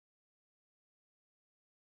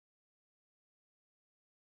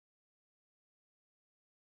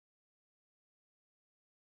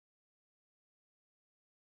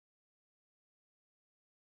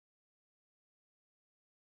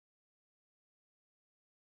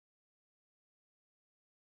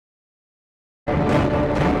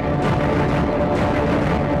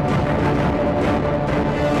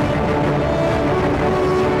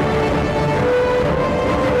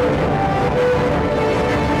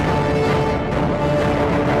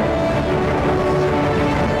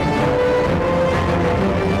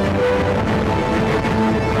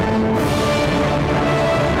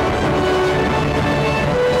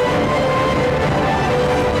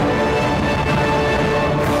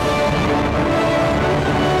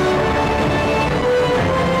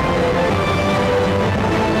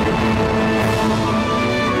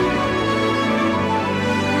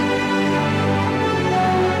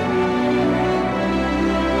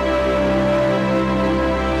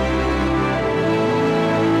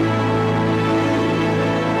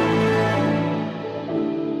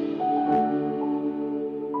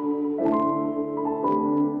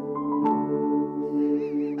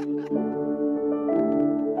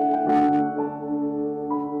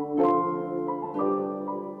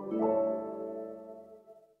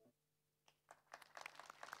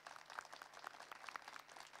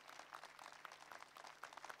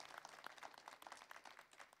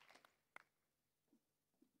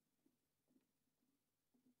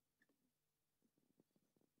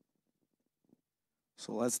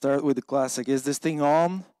So let's start with the classic. Is this thing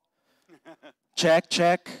on? Check,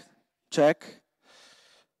 check, check.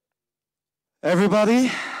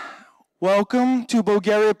 Everybody, welcome to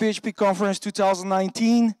Bulgaria PHP Conference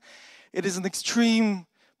 2019. It is an extreme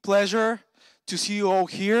pleasure to see you all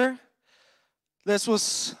here. This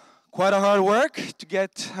was quite a hard work to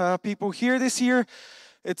get people here this year.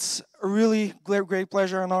 It's a really great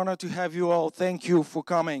pleasure and honor to have you all. Thank you for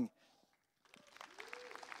coming.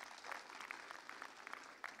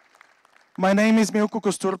 My name is Milko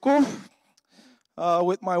Kosturkov.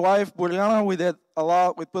 With my wife, Elena, we put a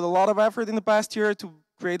lot of effort in the past year to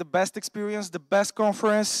create the best experience, the best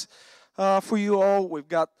conference for you all. We've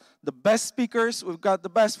got the best speakers, we've got the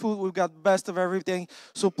best food, we've got the best of everything.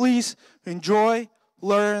 So please enjoy,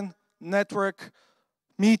 learn, network,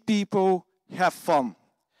 meet people, have fun.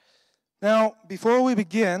 Now, before we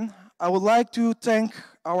begin, I would like to thank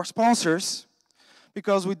our sponsors,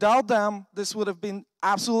 because without them, this would have been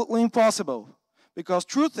absolutely impossible. Because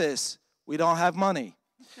truth is, we don't have money.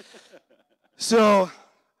 So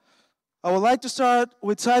I would like to start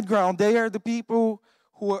with SiteGround. They are the people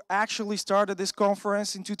who actually started this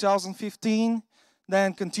conference in 2015,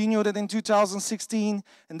 then continued it in 2016,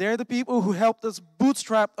 and they're the people who helped us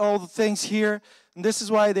bootstrap all the things here. And this is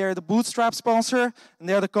why they're the bootstrap sponsor, and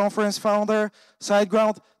they're the conference founder.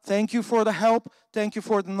 SiteGround, thank you for the help, thank you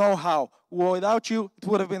for the know-how. Without you, it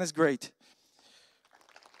would have been as great.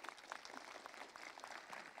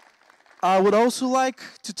 I would also like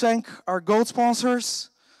to thank our gold sponsors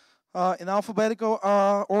in alphabetical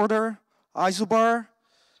order: Isobar,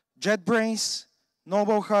 JetBrains,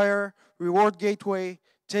 Noble Hire, Reward Gateway,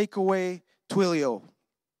 Takeaway, Twilio.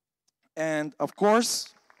 And of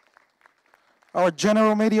course, our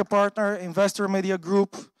general media partner, Investor Media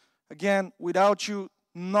Group. Again, without you,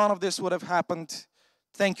 none of this would have happened.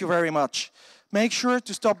 Thank you very much. Make sure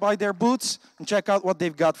to stop by their booths and check out what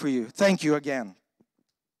they've got for you. Thank you again.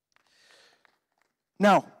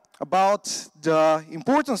 Now, about the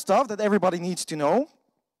important stuff that everybody needs to know.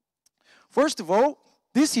 First of all,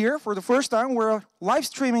 this year, for the first time, we're live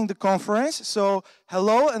streaming the conference. So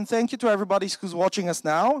hello and thank you to everybody who's watching us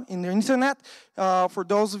now in the internet. For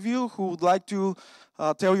those of you who would like to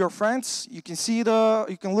tell your friends, you can see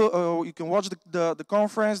you can watch the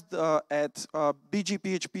conference at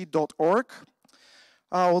bgphp.org.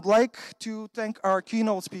 I would like to thank our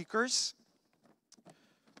keynote speakers,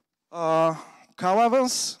 Kyle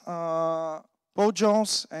Evans, Paul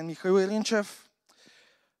Jones, and Mihail Irintchev.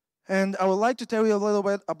 And I would like to tell you a little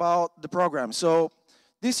bit about the program. So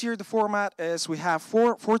this year the format is we have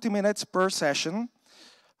 40 minutes per session,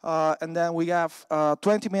 and then we have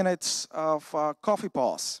 20 minutes of coffee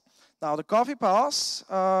pause. Now the coffee pause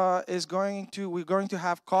we're going to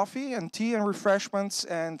have coffee and tea and refreshments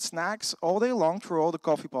and snacks all day long through all the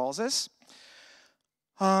coffee pauses.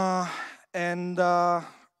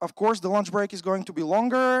 Of course, the lunch break is going to be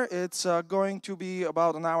longer. It's going to be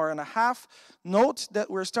about an hour and a half. Note that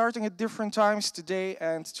we're starting at different times today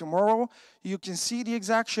and tomorrow. You can see the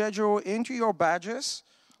exact schedule into your badges,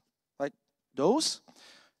 like those.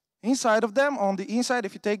 Inside of them, on the inside,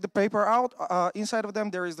 if you take the paper out, inside of them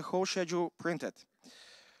there is the whole schedule printed.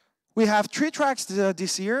 We have 3 tracks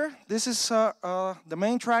this year. This is the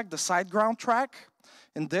main track, the SiteGround track.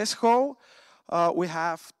 In this hall, we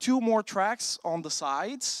have 2 more tracks on the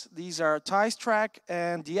sides. These are Ty's track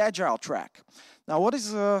and the Agile track. Now, what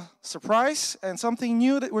is a surprise and something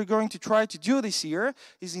new that we're going to try to do this year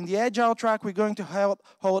is in the Agile track, we're going to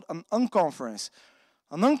hold an unconference.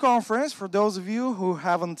 An unconference, for those of you who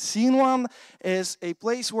haven't seen one, is a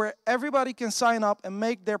place where everybody can sign up and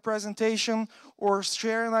make their presentation or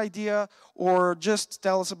share an idea or just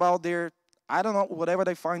tell us about their, I don't know, whatever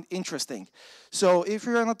they find interesting. So if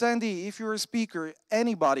you're an attendee, if you're a speaker,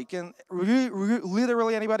 anybody can,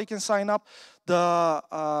 literally anybody can sign up.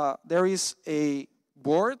 There is a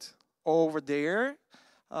board over there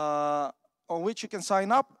on which you can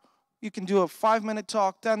sign up. You can do a 5-minute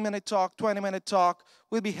talk, 10-minute talk, 20-minute talk.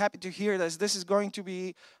 We'll be happy to hear this. This is going to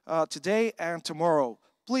be today and tomorrow.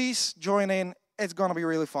 Please join in. It's going to be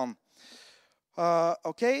really fun.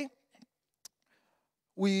 Okay.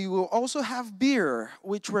 We will also have beer,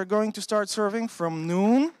 which we're going to start serving from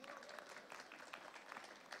noon.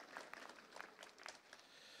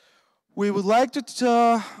 We would like to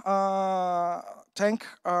thank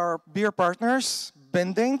our beer partners,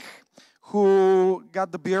 Bending, who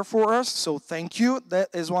got the beer for us, so thank you. That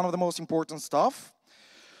is one of the most important stuff.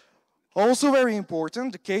 Also very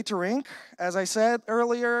important, the catering. As I said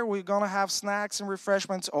earlier, we're gonna have snacks and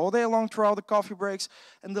refreshments all day long throughout the coffee breaks,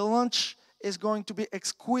 and the lunch is going to be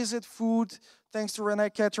exquisite food, thanks to Rene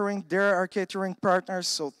Catering. They're our catering partners,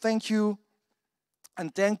 so thank you.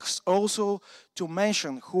 And thanks also to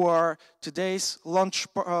Mention, who are today's lunch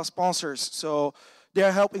sponsors. So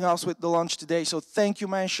they're helping us with the lunch today, so thank you,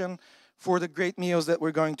 Mention, for the great meals that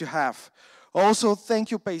we're going to have. Also,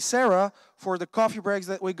 thank you, Paysera, for the coffee breaks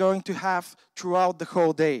that we're going to have throughout the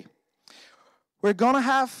whole day. We're gonna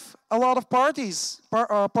have a lot of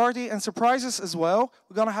party and surprises as well.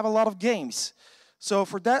 We're gonna have a lot of games. So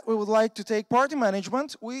for that, we would like to take party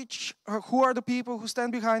management, who are the people who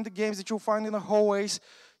stand behind the games that you'll find in the hallways.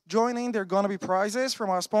 Join in, there are gonna be prizes from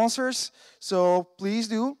our sponsors, so please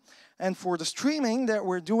do. And for the streaming that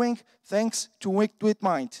we're doing, thanks to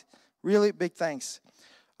WickedWithMind. Really big thanks.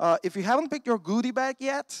 If you haven't picked your goodie bag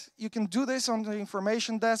yet, you can do this on the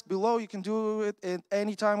information desk below. You can do it at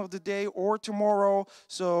any time of the day or tomorrow.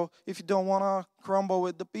 So if you don't want to crumble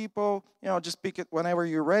with the people, just pick it whenever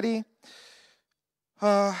you're ready.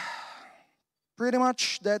 Pretty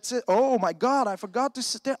much that's it. Oh my God, I forgot to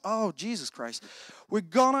sit there. Oh, Jesus Christ. We're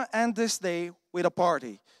gonna end this day with a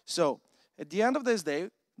party. So at the end of this day,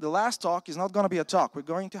 the last talk is not gonna be a talk. We're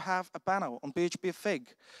going to have a panel on PHP Fig.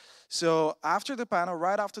 So after the panel,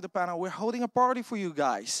 right after the panel, we're holding a party for you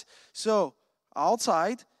guys. So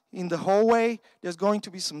outside, in the hallway, there's going to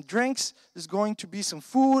be some drinks, there's going to be some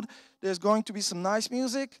food, there's going to be some nice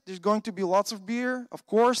music, there's going to be lots of beer, of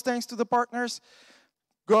course, thanks to the partners.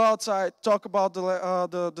 Go outside, talk about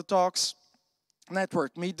the talks,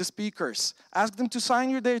 network, meet the speakers. Ask them to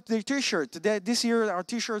sign their t-shirt. This year, our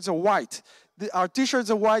t-shirts are white. Our t-shirts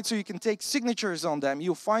are white so you can take signatures on them.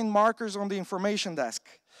 You'll find markers on the information desk.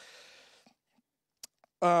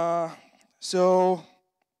 So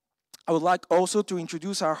I would like also to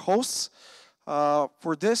introduce our hosts.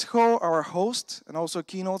 For this show, our host and also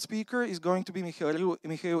keynote speaker is going to be Mihail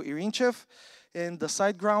Irintchev. In the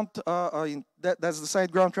SiteGround, that's the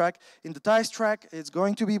SiteGround track. In the TICE track, it's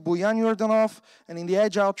going to be Boyan Yordanov, and in the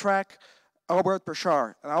Agile track, Albert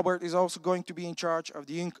Prashar. And Albert is also going to be in charge of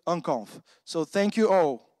the Unconf. So thank you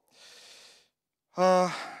all.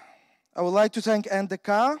 I would like to thank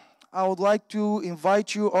NDK. I would like to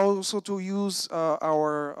invite you also to use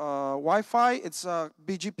our Wi-Fi. It's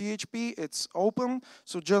BGPHP, it's open,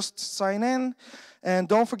 so just sign in. And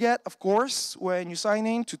don't forget, of course, when you sign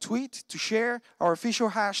in, to tweet, to share. Our official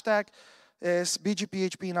hashtag is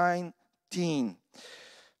BGPHP19.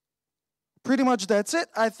 Pretty much that's it.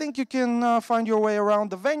 I think you can find your way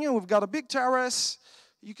around the venue. We've got a big terrace.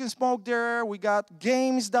 You can smoke there. We got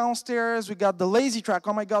games downstairs. We got the lazy track.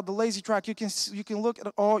 Oh my God, the lazy track. You can look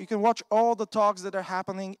at all. You can watch all the talks that are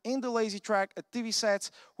happening in the lazy track at TV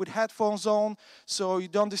sets with headphones on, so you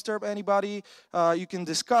don't disturb anybody. You can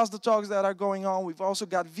discuss the talks that are going on. We've also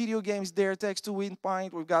got video games there, text to win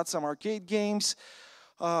pint. We've got some arcade games.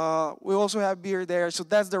 We also have beer there. So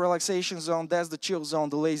that's the relaxation zone. That's the chill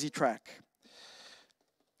zone, the lazy track.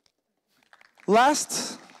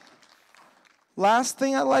 Last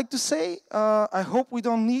thing I'd like to say, I hope we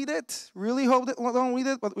don't need it, really hope that we don't need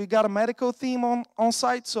it, but we got a medical team on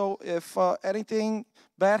site, so if anything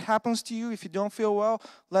bad happens to you, if you don't feel well,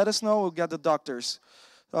 let us know, we'll get the doctors.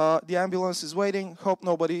 The ambulance is waiting, hope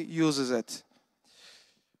nobody uses it.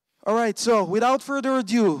 All right, so without further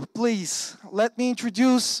ado, please, let me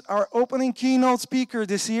introduce our opening keynote speaker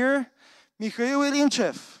this year, Mihail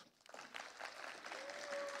Irintchev.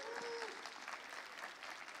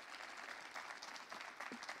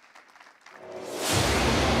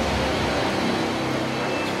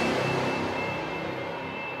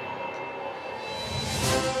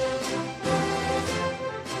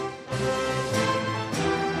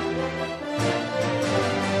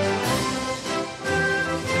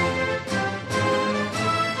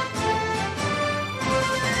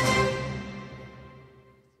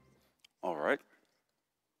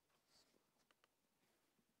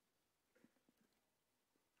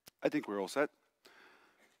 I think we're all set.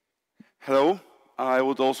 Hello. I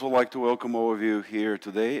would also like to welcome all of you here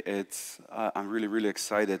today. I'm really, really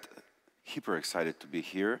excited, hyper excited to be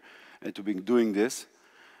here and to be doing this.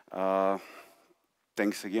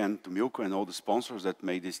 Thanks again to Milko and all the sponsors that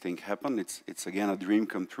made this thing happen. It's again a dream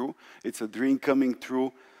come true. It's a dream coming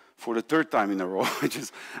true for the third time in a row, which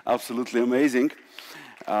is absolutely amazing.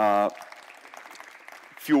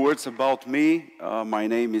 Few words about me. My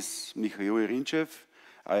name is Mihail Irintchev.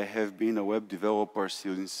 I have been a web developer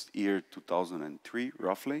since year 2003,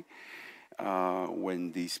 roughly,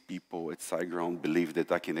 when these people at SiteGround believed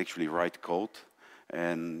that I can actually write code,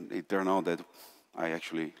 and it turned out that I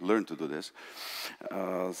actually learned to do this.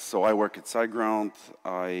 So I work at SiteGround.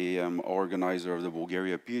 I am organizer of the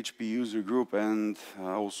Bulgaria PHP user group and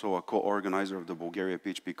also a co-organizer of the Bulgaria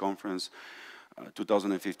PHP conference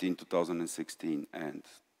 2015, 2016, and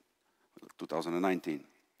 2019.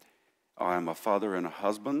 I am a father and a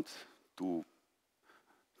husband to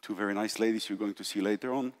two very nice ladies you're going to see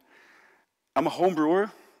later on. I'm a home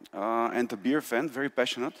brewer and a beer fan, very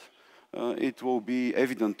passionate. It will be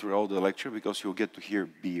evident throughout the lecture because you'll get to hear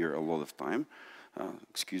beer a lot of time.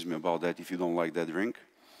 Excuse me about that if you don't like that drink.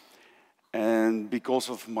 And because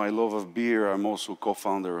of my love of beer, I'm also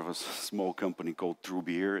co-founder of a small company called True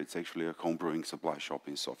Beer. It's actually a home brewing supply shop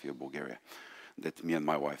in Sofia, Bulgaria, that me and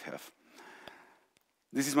my wife have.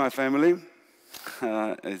 This is my family.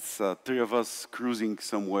 It's three of us cruising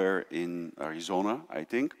somewhere in Arizona, I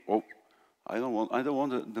think. Oh, I don't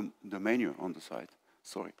want the menu on the side.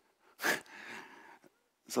 Sorry.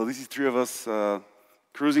 So this is three of us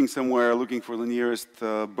cruising somewhere, looking for the nearest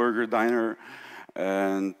burger diner.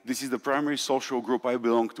 And this is the primary social group I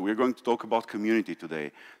belong to. We're going to talk about community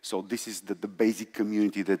today. So this is the basic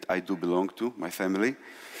community that I do belong to, my family.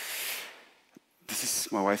 This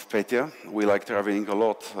is my wife, Petya. We like traveling a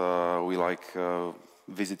lot. We like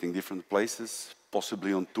visiting different places,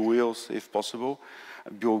 possibly on two wheels, if possible.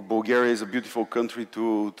 Bulgaria is a beautiful country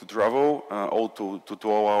to travel.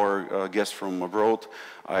 To all our guests from abroad,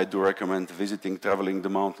 I do recommend visiting, traveling the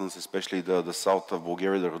mountains, especially the south of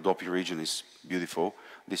Bulgaria. The Rhodope region is beautiful.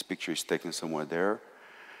 This picture is taken somewhere there.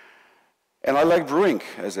 And I like brewing,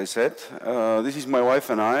 as I said. This is my wife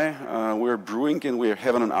and I. We're brewing and we're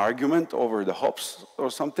having an argument over the hops or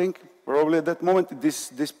something. Probably at that moment,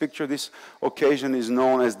 this picture, this occasion is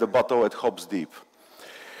known as the battle at Hops Deep.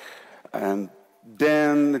 And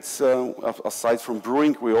then, it's, aside from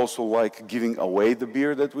brewing, we also like giving away the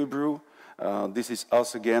beer that we brew. This is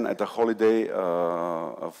us again at a holiday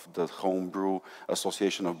of the Homebrew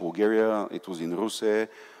Association of Bulgaria. It was in Ruse.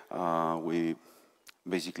 We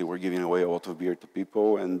basically were giving away a lot of beer to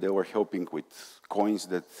people, and they were helping with coins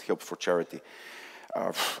that help for charity.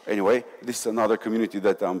 Anyway, this is another community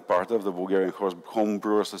that I'm part of, the Bulgarian Home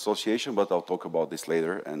Brewers Association, but I'll talk about this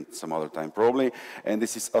later and some other time probably. And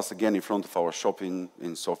this is us again in front of our shop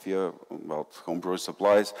in Sofia about home brewer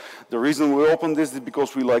supplies. The reason we opened this is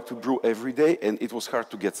because we like to brew every day, and it was hard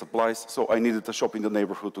to get supplies, so I needed a shop in the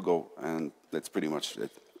neighborhood to go, and that's pretty much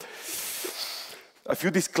it. A few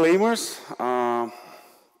disclaimers.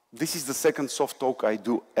 This is the second soft talk I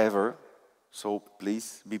do ever, so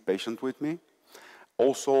please be patient with me.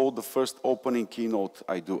 Also, the first opening keynote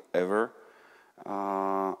I do ever,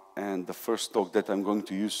 and the first talk that I'm going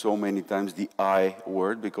to use so many times, the I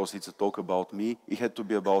word, because it's a talk about me. It had to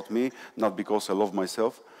be about me, not because I love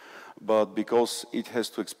myself, but because it has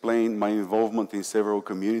to explain my involvement in several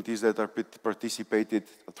communities that are participated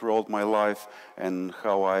throughout my life and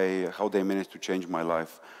how they managed to change my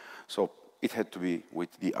life. So it had to be with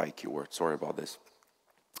the I keyword. Sorry about this.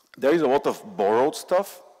 There is a lot of borrowed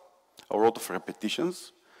stuff, a lot of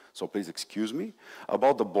repetitions, so please excuse me.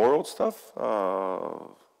 About the borrowed stuff,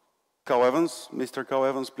 Cal Evans, Mr. Cal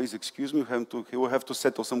Evans, please excuse me. He will have to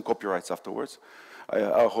settle some copyrights afterwards.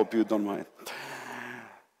 I hope you don't mind.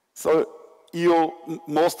 So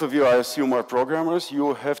most of you, I assume, are programmers. You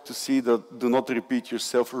will have to see the do not repeat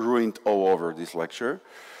yourself ruined all over this lecture.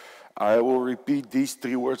 I will repeat these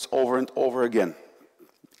three words over and over again.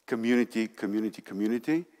 Community, community,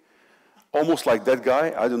 community. Almost like that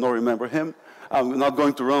guy, I do not remember him. I'm not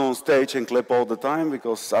going to run on stage and clap all the time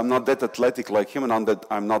because I'm not that athletic like him and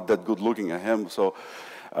I'm not that good looking at him. So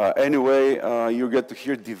anyway, you get to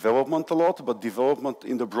hear development a lot, but development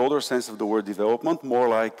in the broader sense of the word development, more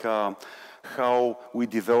like how we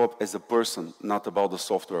develop as a person, not about the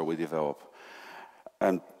software we develop.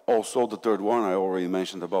 And also the third one, I already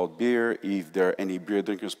mentioned about beer. If there are any beer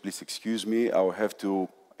drinkers, please excuse me. I'll have to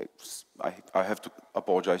I have to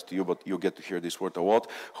apologize to you, but you'll get to hear this word a lot.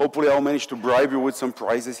 Hopefully I'll manage to bribe you with some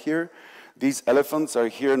prizes here. These elephants are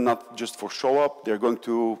here not just for show up. They're going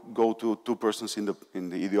to go to 2 persons in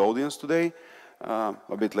the audience today,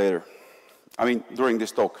 a bit later. I mean, during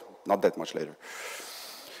this talk, not that much later.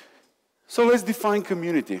 So let's define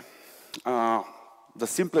community. The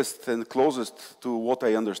simplest and closest to what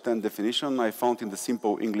I understand definition I found in the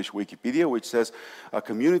simple English Wikipedia, which says a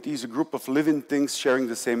community is a group of living things sharing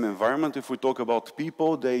the same environment. If we talk about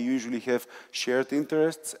people, they usually have shared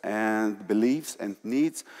interests and beliefs and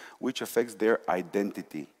needs, which affects their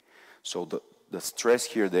identity. So the stress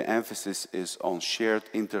here, the emphasis is on shared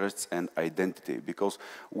interests and identity, because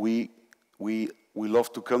we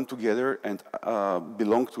love to come together and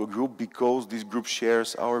belong to a group because this group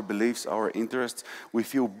shares our beliefs, our interests. We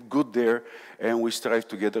feel good there, and we strive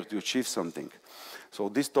together to achieve something. So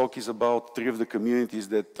this talk is about 3 of the communities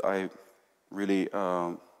that I really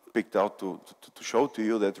picked out to show to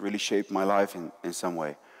you that really shaped my life in some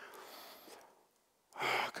way.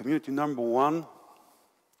 Community number 1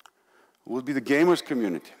 would be the gamers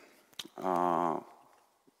community. I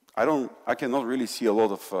cannot really see a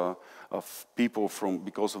lot of people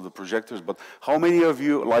because of the projectors, but how many of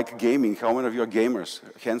you like gaming? How many of you are gamers?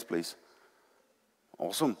 Hands, please.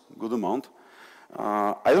 Awesome, good amount.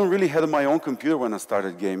 I don't really have my own computer when I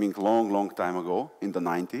started gaming long time ago, in the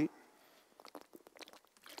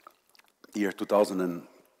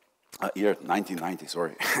 1990,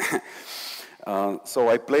 sorry. So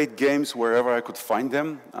I played games wherever I could find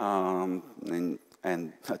them,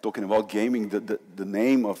 and talking about gaming, the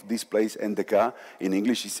name of this place, NDK, in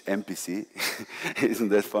English is NPC. Isn't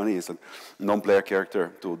that funny? It's a non-player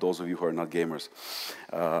character to those of you who are not gamers.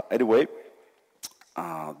 Anyway,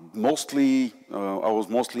 I was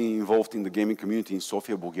mostly involved in the gaming community in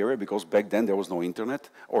Sofia, Bulgaria, because back then there was no internet,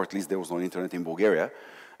 or at least there was no internet in Bulgaria.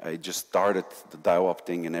 I just started the dial-up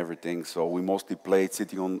thing and everything, so we mostly played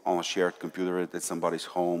sitting on a shared computer at somebody's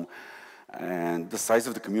home, and the size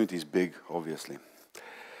of the community is big, obviously.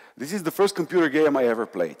 This is the first computer game I ever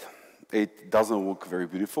played. It doesn't look very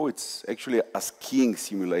beautiful. It's actually a skiing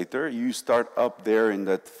simulator. You start up there in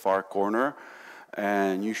that far corner,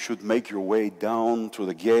 and you should make your way down through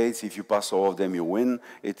the gates. If you pass all of them, you win.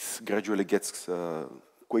 It gradually gets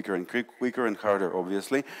quicker and harder,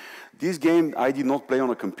 obviously. This game I did not play on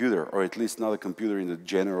a computer, or at least not a computer in the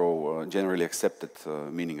generally accepted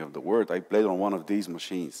meaning of the word. I played on one of these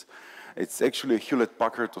machines. It's actually a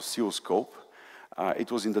Hewlett-Packard oscilloscope.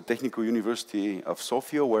 It was in the Technical University of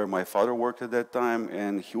Sofia, where my father worked at that time,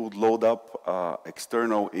 and he would load up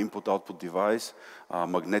external input-output device,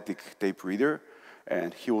 magnetic tape reader,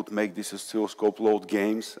 and he would make this oscilloscope load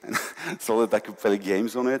games and so that I could play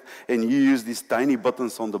games on it. And you use these tiny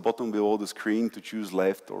buttons on the bottom below the screen to choose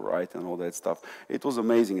left or right and all that stuff. It was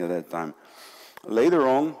amazing at that time. Later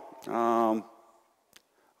on,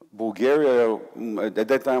 Bulgaria, at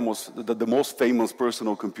that time, was the most famous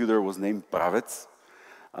personal computer was named Pravets.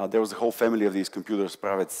 There was a whole family of these computers,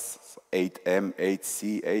 Pravets 8M,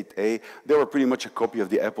 8C, 8A. They were pretty much a copy of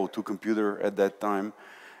the Apple II computer at that time.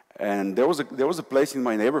 And there was a place in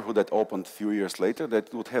my neighborhood that opened a few years later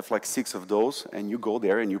that would have like 6 of those, and you go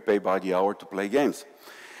there and you pay by the hour to play games.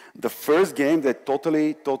 The first game that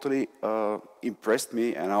totally impressed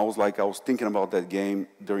me, and I was thinking about that game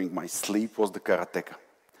during my sleep, was the Karateka.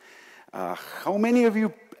 How many of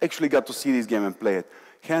you actually got to see this game and play it?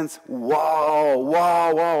 Hands,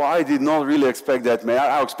 wow, I did not really expect that, man.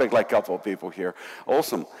 I expect like a couple of people here.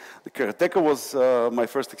 Awesome. The Karateka was my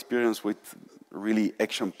first experience with really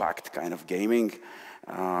action-packed kind of gaming.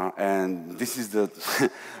 And this is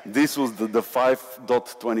this was the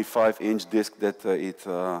 5.25-inch disc that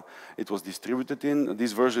it was distributed in.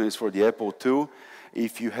 This version is for the Apple II.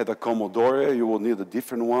 If you had a Commodore, you would need a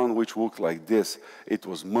different one, which looked like this. It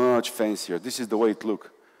was much fancier. This is the way it looked.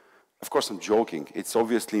 Of course, I'm joking. It's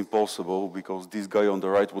obviously impossible because this guy on the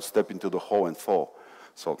right would step into the hole and fall.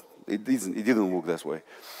 So it didn't look that way.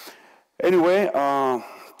 Anyway,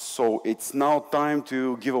 so it's now time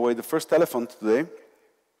to give away the first elephant today.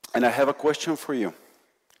 And I have a question for you.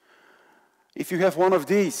 If you have one of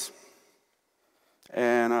these,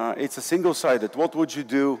 and it's a single-sided, what would you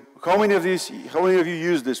do? How many of you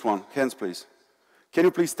use this one? Hands, please. Can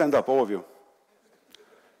you please stand up, all of you?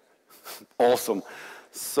 Awesome.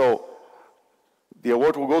 So the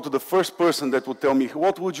award will go to the first person that will tell me,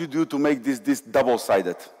 what would you do to make this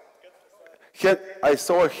double-sided? I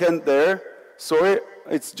saw a hand there. Sorry,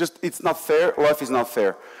 it's not fair. Life is not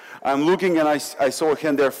fair. I'm looking and I saw a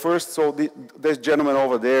hand there first. So there's a gentleman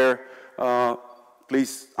over there.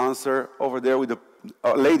 Please answer over there with the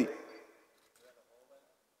lady.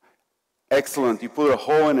 Excellent. You put a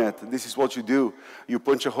hole in it. This is what you do. You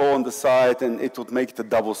punch a hole on the side, and it would make it a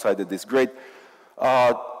double-sided disc. Great.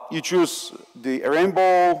 You choose the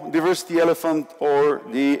rainbow diversity elephant or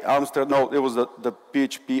the Amsterdam. No, it was the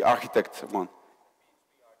PHP architect one.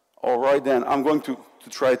 All right, then. I'm going to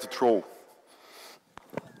try to throw.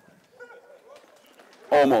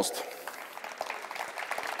 Almost.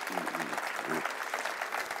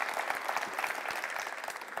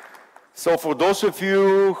 So for those of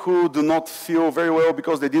you who do not feel very well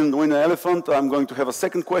because they didn't win an elephant, I'm going to have a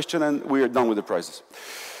second question and we are done with the prizes.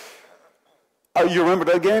 You remember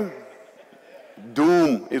that game?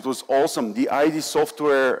 Doom. It was awesome. The ID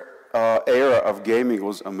Software era of gaming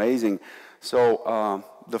was amazing. So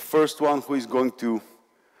the first one who is going to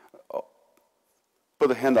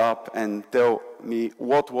put a hand up and tell me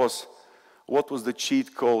what was the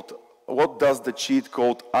cheat code, what does the cheat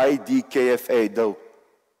code IDKFA do?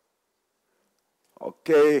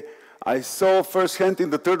 Okay, I saw first hand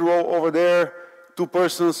in the third row over there, 2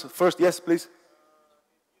 persons. First, yes, please.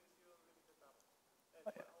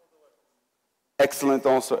 Excellent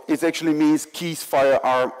answer. It actually means keys,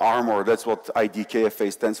 firearm, armor. That's what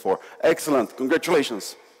IDKFA stands for. Excellent,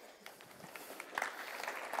 congratulations.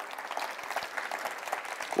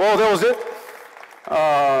 Well, that was it.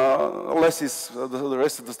 The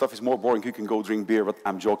rest of the stuff is more boring. You can go drink beer, but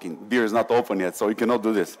I'm joking. Beer is not open yet, so you cannot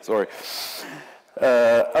do this. Sorry.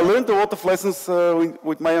 I learned a lot of lessons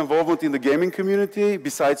with my involvement in the gaming community,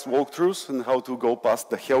 besides walkthroughs and how to go past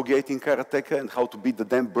the Hellgate in Karateka and how to beat the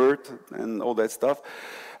damn bird and all that stuff.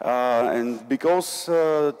 And because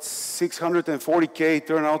 640K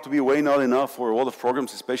turned out to be way not enough for a lot of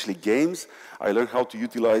programs, especially games, I learned how to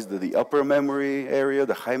utilize the upper memory area,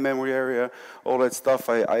 the high memory area, all that stuff.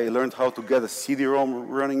 I learned how to get a CD-ROM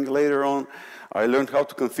running later on. I learned how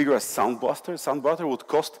to configure a sound blaster. Sound blaster would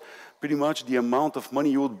cost pretty much the amount of money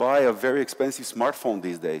you would buy a very expensive smartphone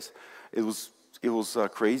these days. It was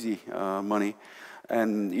crazy money.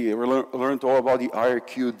 And you learned all about the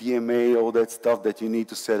IRQ, DMA, all that stuff that you need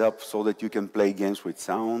to set up so that you can play games with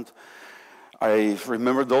sound. I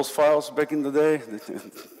remember those files back in the day.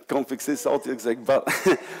 Config sys, exec, but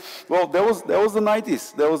well, that was the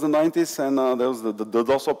 90s. That was the 90s, and that was the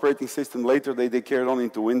DOS operating system. Later, they carried on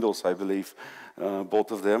into Windows, I believe, both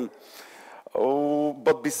of them. Oh,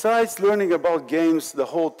 but besides learning about games, the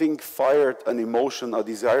whole thing fired an emotion, a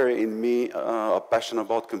desire in me, a passion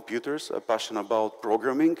about computers, a passion about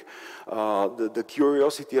programming, the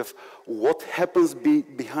curiosity of what happens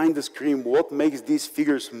behind the screen, what makes these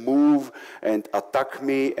figures move and attack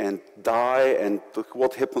me and die, and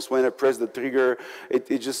what happens when I press the trigger.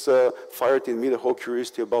 It just fired in me the whole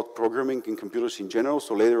curiosity about programming and computers in general.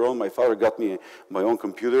 So later on, my father got me my own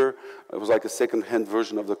computer. It was like a second-hand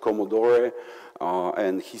version of the Commodore.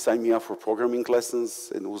 And he signed me up for programming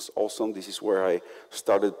lessons, and it was awesome. This is where I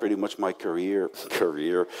started pretty much my career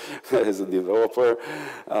as a developer.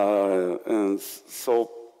 And so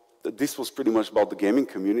this was pretty much about the gaming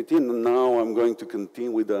community. And now I'm going to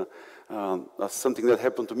continue with something that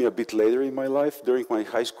happened to me a bit later in my life, during my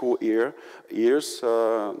high school years.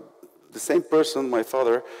 The same person, my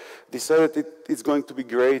father, decided it's going to be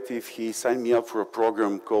great if he signed me up for a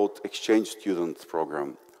program called Exchange Student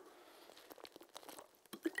Program.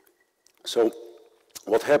 So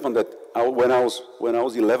what happened that when I was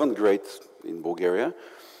 11th grade in Bulgaria,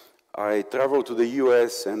 I traveled to the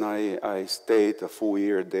US and I stayed a full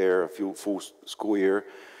year there, full school year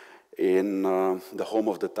in the home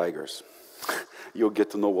of the Tigers. You'll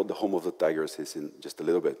get to know what the home of the Tigers is in just a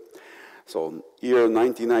little bit. So year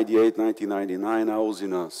 1998, 1999, I was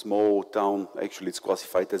in a small town, actually it's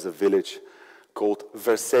classified as a village, called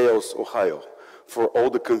Versailles, Ohio. For all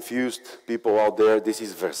the confused people out there, this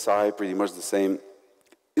is Versailles, pretty much the same.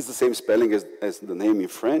 It's the same spelling as the name in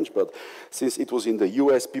French, but since it was in the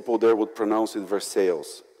US, people there would pronounce it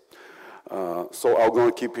Versailles. So I'm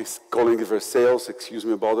going to keep calling it Versailles, excuse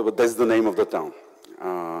me about it, but that's the name of the town.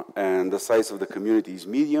 And the size of the community is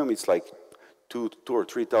medium. It's like 2,000 or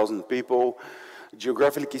 3,000 people.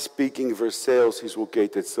 Geographically speaking, Versailles is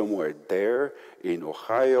located somewhere there in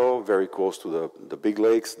Ohio, very close to the big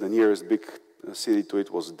lakes. The nearest big city to it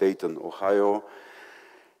was Dayton, Ohio.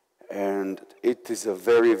 And it is a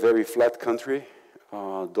very, very flat country.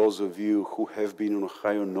 Those of you who have been in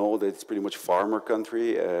Ohio know that it's pretty much farmer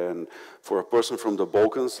country. And for a person from the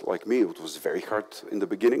Balkans, like me, it was very hard in the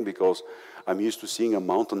beginning because I'm used to seeing a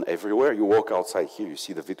mountain everywhere. You walk outside here, you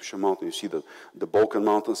see the Vitusha mountain, you see the Balkan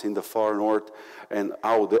mountains in the far north. And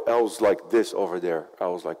I was like this over there. I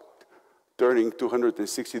was like turning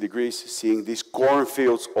 260 degrees, seeing these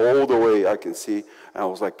cornfields all the way I can see. And I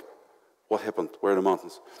was like, what happened? Where are the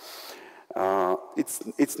mountains?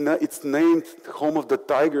 It's named Home of the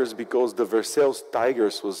Tigers because the Versailles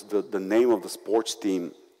Tigers was the name of the sports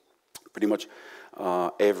team. Pretty much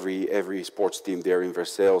every sports team there in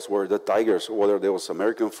Versailles were the Tigers, whether there was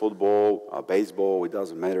American football, baseball, it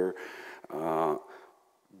doesn't matter.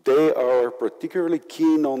 They are particularly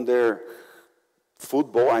keen on their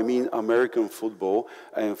football, I mean American football,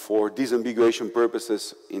 and for disambiguation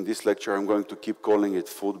purposes in this lecture I'm going to keep calling it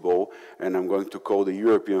football, and I'm going to call the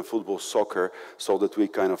European football soccer so that we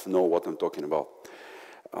kind of know what I'm talking about.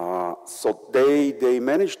 So they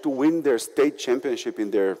managed to win their state championship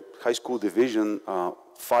in their high school division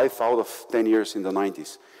 5 out of 10 years in the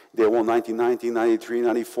 90s. They won 1990, 93,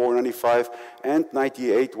 94, 95, and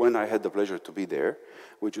 98 when I had the pleasure to be there,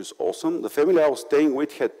 which was awesome. The family I was staying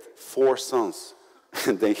with had 4 sons.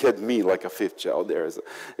 And they had me like a 5th child there as an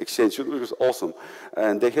exchange student, which was awesome.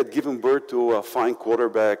 And they had given birth to a fine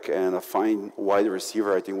quarterback and a fine wide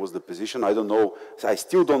receiver, I think was the position. I don't know, I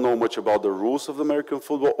still don't know much about the rules of the American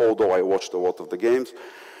football, although I watched a lot of the games.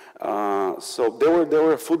 So they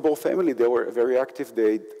were a football family. They were very active.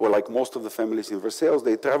 They were like most of the families in Versailles.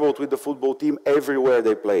 They traveled with the football team everywhere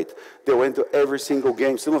they played. They went to every single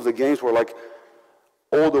game. Some of the games were like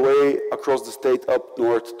all the way across the state up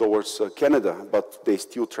north towards Canada, but they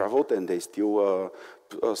still traveled and they still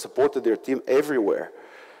supported their team everywhere,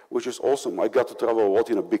 which was awesome. I got to travel a lot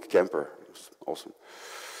in a big camper. It was awesome.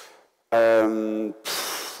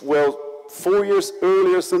 Well, 4 years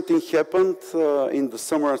earlier, something happened in the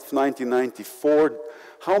summer of 1994.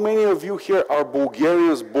 How many of you here are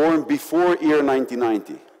Bulgarians born before year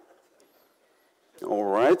 1990? All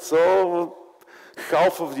right, so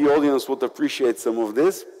half of the audience would appreciate some of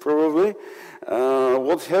this, probably.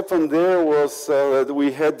 What happened there was that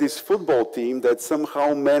we had this football team that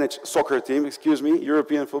somehow managed, soccer team, excuse me,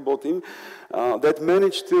 European football team, that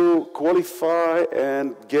managed to qualify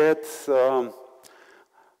and get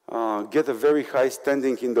a very high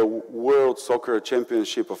standing in the World Soccer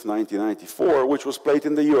Championship of 1994, which was played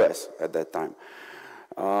in the US at that time.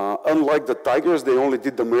 Unlike the Tigers, they only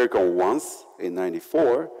did the miracle once in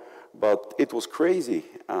 '94. But it was crazy.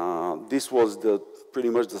 This was pretty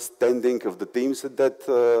much the standing of the teams at that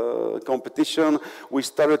competition. We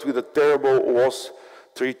started with a terrible loss,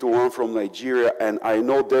 3-1 from Nigeria, and I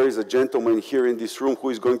know there is a gentleman here in this room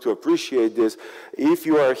who is going to appreciate this. If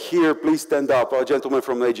you are here, please stand up, a gentleman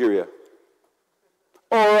from Nigeria.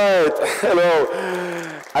 All right, hello.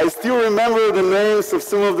 I still remember the names of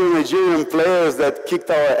some of the Nigerian players that kicked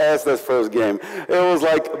our ass that first game. It was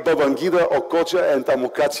like Babangida, Okocha, and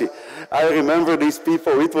Tamukachi. I remember these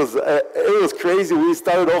people. It was crazy. We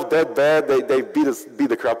started off that bad. They beat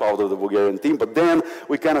the crap out of the Bulgarian team. But then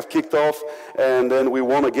we kind of kicked off, and then we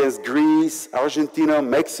won against Greece, Argentina,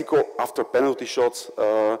 Mexico after penalty shots,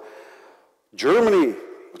 Germany,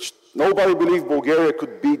 which nobody believed Bulgaria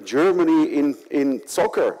could beat Germany in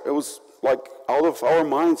soccer. It was like out of our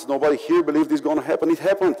minds. Nobody here believed this was going to happen. It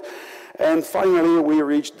happened. And finally, we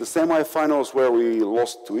reached the semifinals where we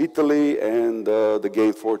lost to Italy, and the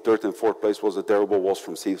game for 3rd and 4th place was a terrible loss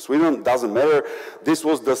from Sweden. Doesn't matter. This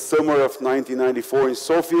was the summer of 1994 in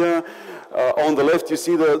Sofia. On the left, you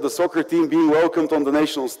see the soccer team being welcomed on the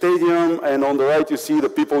national stadium, and on the right, you see the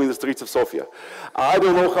people in the streets of Sofia. I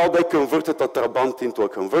don't know how they converted a Trabant into a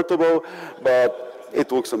convertible, but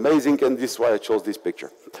it looks amazing, and this is why I chose this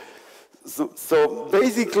picture. So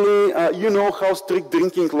basically, you know how strict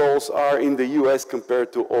drinking laws are in the US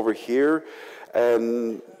compared to over here.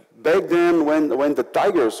 And back then, when the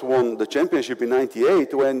Tigers won the championship in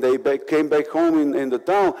 '98, when they came back home in the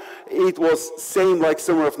town, it was same like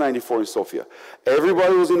summer of '94 in Sofia.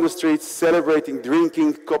 Everybody was in the streets celebrating,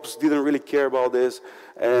 drinking. Cops didn't really care about this.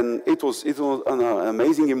 And it was an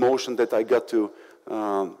amazing emotion that I got to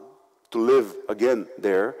live again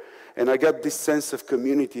there. And I got this sense of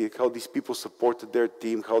community, how these people supported their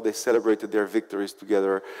team, how they celebrated their victories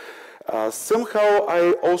together. Somehow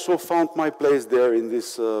I also found my place there in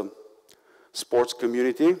this sports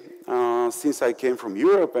community. Since I came from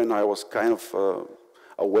Europe and I was kind of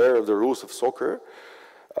aware of the rules of soccer,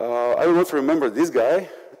 I don't know if you remember this guy.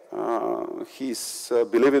 He's,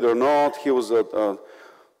 believe it or not, he was a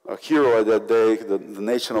hero at that day, the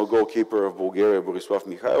national goalkeeper of Bulgaria, Borislav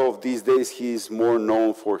Mikhailov. These days, he's more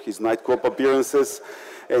known for his nightclub appearances,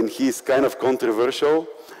 and he's kind of controversial.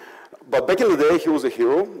 But back in the day, he was a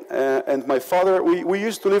hero. And my father, we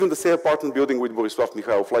used to live in the same apartment building with Borislav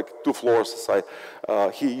Mikhailov, like 2 floors aside.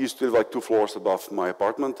 He used to live like 2 floors above my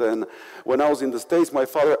apartment. And when I was in the States, my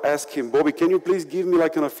father asked him, Bobby, can you please give me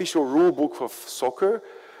like an official rule book of soccer?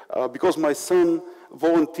 Because my son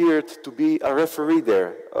volunteered to be a referee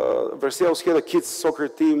there. Versailles had a kids soccer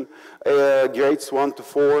team, grades 1 to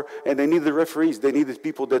 4, and they needed referees. They needed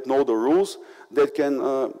people that know the rules, that can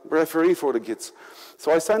referee for the kids.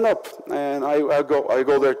 So I signed up, and I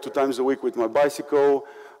go there 2 times a week with my bicycle.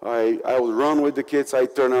 I would run with the kids. I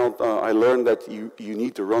learned that you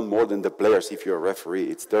need to run more than the players if you're a referee.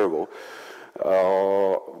 It's terrible.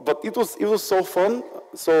 But it was so fun.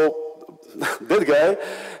 So that guy,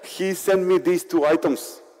 he sent me these 2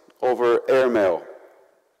 items over airmail.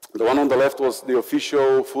 The one on the left was the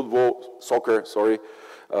official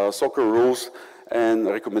soccer rules and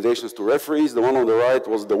recommendations to referees. The one on the right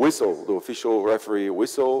was the whistle, the official referee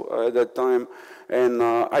whistle at that time. And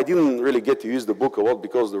I didn't really get to use the book a lot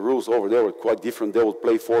because the rules over there were quite different. They would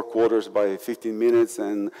play 4 quarters by 15 minutes,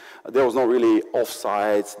 and there was not really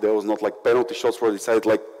offsides. There was not like penalty shots for the side,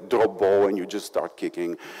 like drop ball and you just start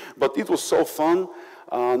kicking. But it was so fun.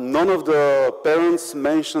 None of the parents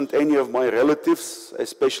mentioned any of my relatives,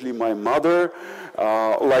 especially my mother,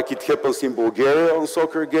 like it happens in Bulgaria on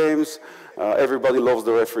soccer games. Everybody loves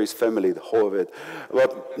the referee's family, the whole of it. But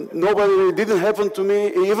nobody, it didn't happen to me.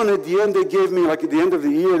 Even at the end, they gave me, like at the end of the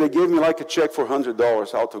year, they gave me like a check for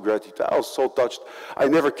 $100 out of gratitude. I was so touched. I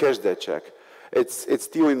never cashed that check. It's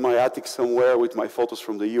still in my attic somewhere with my photos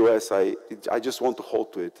from the US. I just want to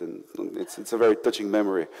hold to it, and it's a very touching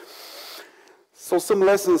memory. So some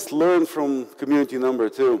lessons learned from community number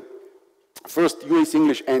 2. First, US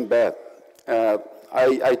English ain't bad.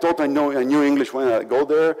 I thought I knew English when I go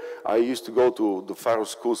there. I used to go to the Faro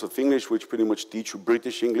schools of English, which pretty much teach you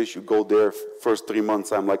British English. You go there, first 3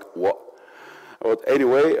 months, I'm like, what? But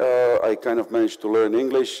anyway, I kind of managed to learn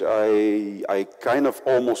English. I kind of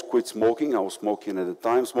almost quit smoking. I was smoking at the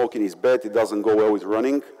time. Smoking is bad. It doesn't go well with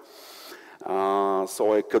running.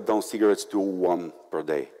 So I cut down cigarettes to 1 per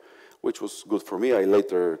day, which was good for me. I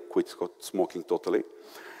later quit smoking totally.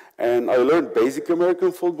 And I learned basic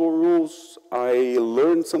American football rules. I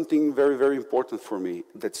learned something very, very important for me,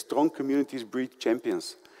 that strong communities breed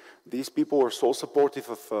champions. These people were so supportive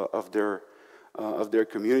of their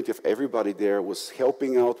community, of everybody there, was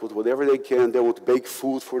helping out with whatever they can. They would bake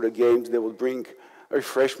food for the games. They would bring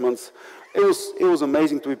refreshments. It was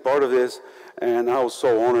amazing to be part of this, and I was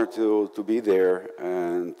so honored to be there.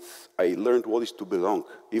 And I learned what is to belong,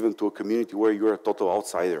 even to a community where you're a total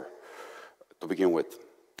outsider to begin with.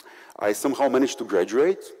 I somehow managed to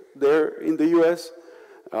graduate there in the US.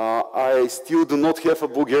 I still do not have a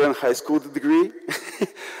Bulgarian high school degree.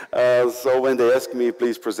 So when they ask me,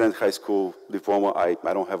 please present high school diploma,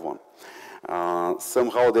 I don't have one.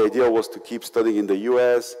 Somehow the idea was to keep studying in the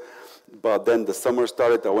US, but then the summer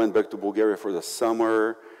started. I went back to Bulgaria for the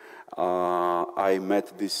summer. I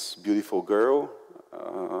met this beautiful girl,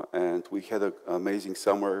 and we had an amazing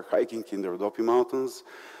summer hiking in the Rhodope Mountains.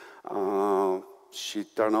 She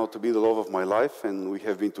turned out to be the love of my life, and we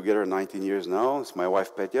have been together 19 years now. It's my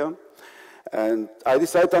wife, Petya. And I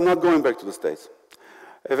decided I'm not going back to the States.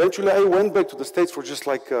 Eventually, I went back to the States for just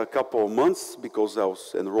like a couple of months because I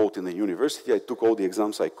was enrolled in the university. I took all the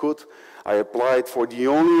exams I could. I applied for the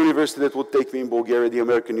only university that would take me in Bulgaria, the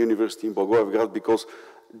American University in Bulgaria, because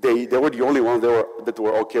they were the only ones that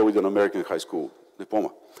were okay with an American high school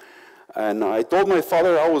diploma. And I told my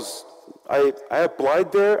father I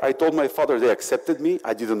applied there. I told my father they accepted me.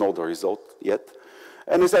 I didn't know the result yet.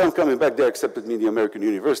 And he said, I'm coming back. They accepted me in the American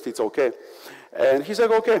University. It's okay. And he's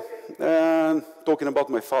like, okay. And talking about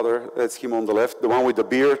my father, that's him on the left, the one with the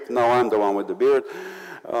beard. Now I'm the one with the beard.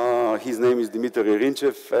 His name is Mihail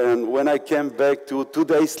Irintchev. And when I came back 2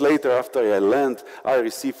 days later after I landed, I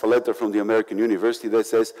received a letter from the American University that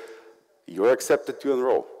says, you're accepted to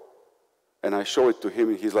enroll. And I show it to him,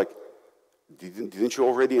 and he's like, didn't you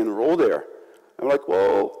already enroll there? I'm like,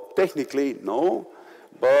 well, technically, no,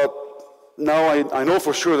 but now I know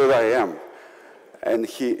for sure that I am. And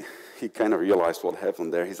he kind of realized what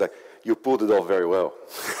happened there. He's like, you pulled it off very well.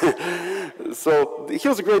 So he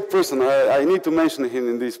was a great person. I need to mention him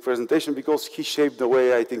in this presentation because he shaped the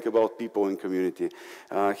way I think about people in community.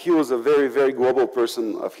 He was a very, very global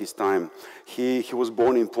person of his time. He was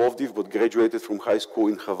born in Plovdiv, but graduated from high school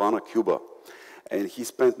in Havana, Cuba. And he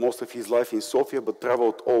spent most of his life in Sofia, but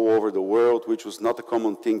traveled all over the world, which was not a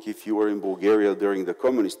common thing if you were in Bulgaria during the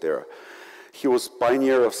communist era. He was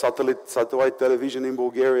pioneer of satellite television in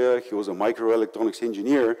Bulgaria. He was a microelectronics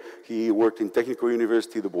engineer. He worked in Technical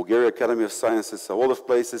University, the Bulgaria Academy of Sciences, a lot of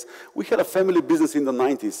places. We had a family business in the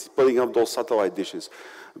 90s, putting up those satellite dishes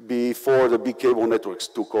before the big cable networks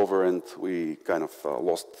took over, and we kind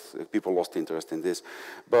of people lost interest in this.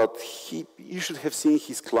 But you should have seen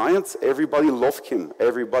his clients. Everybody loved him.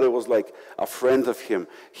 Everybody was like a friend of him.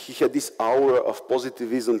 He had this aura of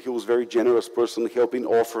positivism. He was a very generous person, helping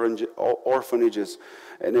orphanages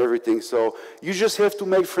and everything. So you just have to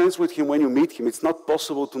make friends with him when you meet him. It's not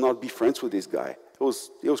possible to not be friends with this guy. It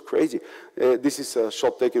was crazy. This is a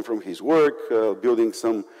shot taken from his work, building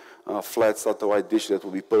some flat satellite dish that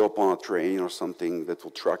will be put up on a train or something that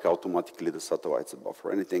will track automatically the satellites above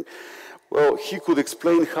or anything. Well, he could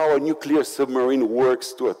explain how a nuclear submarine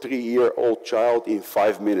works to a 3-year-old child in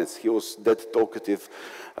 5 minutes. He was that talkative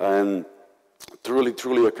and truly,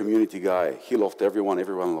 truly a community guy. He loved everyone,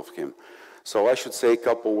 everyone loved him. So I should say a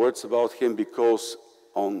couple words about him, because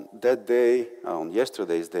on that day, on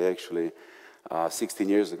yesterday's day actually, 16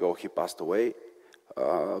 years ago, he passed away.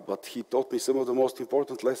 But he taught me some of the most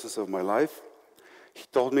important lessons of my life. He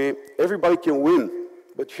told me, everybody can win,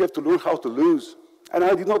 but you have to learn how to lose. And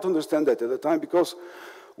I did not understand that at the time, because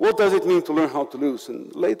what does it mean to learn how to lose?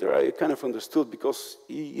 And later I kind of understood, because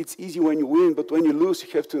it's easy when you win, but when you lose, you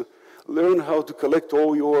have to learn how to collect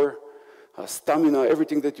all your stamina,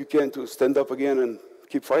 everything that you can to stand up again and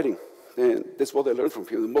keep fighting. And that's what I learned from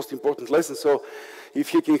him, the most important lesson. So if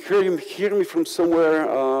he can hear me from somewhere,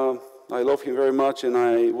 I love him very much, and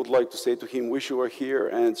I would like to say to him, wish you were here,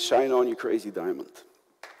 and shine on, you crazy diamond.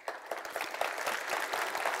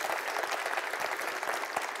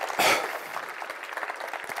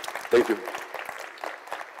 Thank you.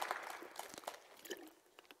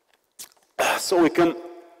 So we come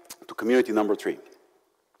to community number 3,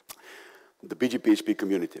 the BGPHP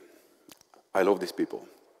community. I love these people.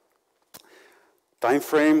 Time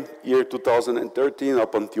frame, year 2013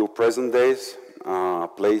 up until present days,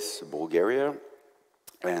 place, Bulgaria,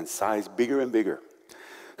 and size bigger and bigger.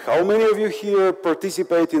 How many of you here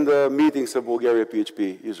participate in the meetings of Bulgaria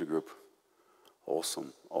PHP user group?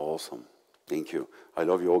 Awesome, awesome. Thank you. I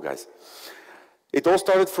love you all, guys. It all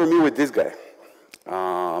started for me with this guy.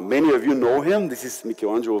 Many of you know him. This is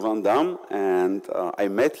Mihail Van Dam, and I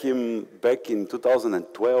met him back in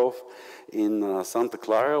 2012 in Santa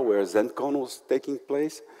Clara, where ZenCon was taking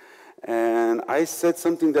place. And I said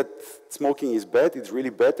something that smoking is bad, it's really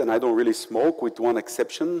bad, and I don't really smoke, with one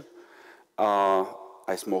exception.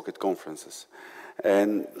 I smoke at conferences.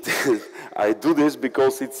 And I do this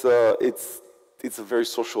because it's a very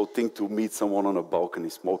social thing to meet someone on a balcony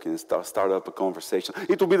smoking and start up a conversation.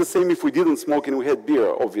 It would be the same if we didn't smoke and we had beer,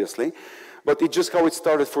 obviously. But it's just how it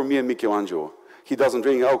started for me and Michelangelo. He doesn't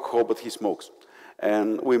drink alcohol, but he smokes.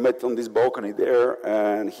 And we met on this balcony there,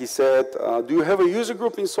 and he said, do you have a user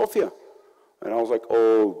group in Sofia? And I was like,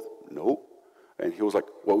 oh, no. And he was like,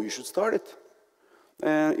 well, you should start it.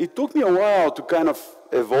 And it took me a while to kind of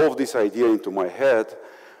evolve this idea into my head.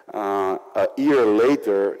 A year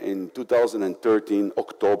later, in 2013,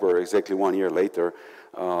 October, exactly 1 year later,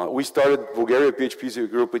 we started Bulgaria PHP user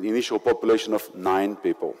group with an initial population of 9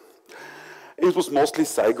 people. It was mostly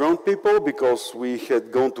SiteGround people, because we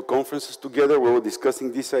had gone to conferences together. We were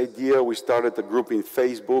discussing this idea. We started a group in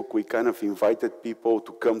Facebook. We kind of invited people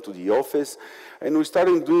to come to the office. And we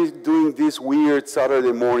started doing these weird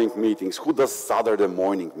Saturday morning meetings. Who does Saturday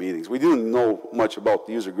morning meetings? We didn't know much about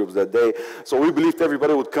the user groups that day. So we believed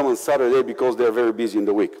everybody would come on Saturday because they're very busy in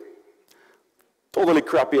the week. Totally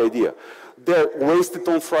crappy idea. They're wasted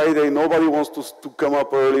on Friday. Nobody wants to come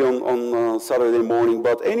up early on Saturday morning.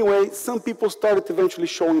 But anyway, some people started eventually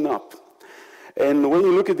showing up. And when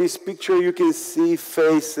you look at this picture, you can see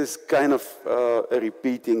faces kind of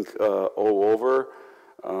repeating all over.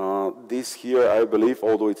 This here, I believe,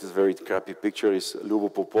 although it is a very crappy picture, is Lubo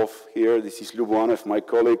Popov here. This is Lubuanev, my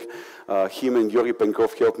colleague. Him and Yuri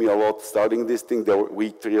Penkov helped me a lot starting this thing. We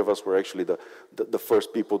 3 of us were actually the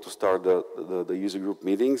first people to start the user group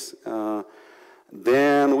meetings.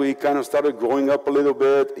 Then we kind of started growing up a little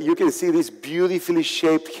bit. You can see this beautifully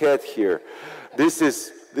shaped head here. This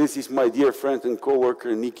is my dear friend and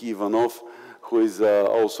coworker, Nicky Ivanov, who is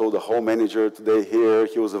also the home manager today here.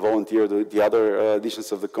 He was a volunteer at the other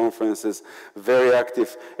editions of the conferences, very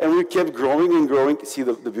active. And we kept growing and growing. See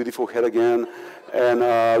the beautiful head again. And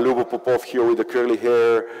Lubo Popov here with the curly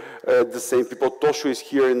hair. The same people. Toshu is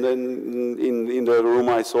here in the room.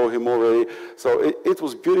 I saw him already. So it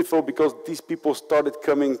was beautiful, because these people started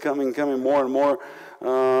coming more and more.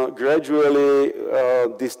 Gradually,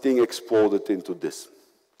 this thing exploded into this.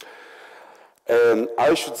 And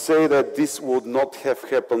I should say that this would not have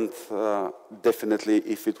happened definitely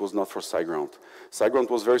if it was not for SiteGround. SiteGround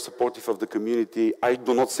was very supportive of the community. I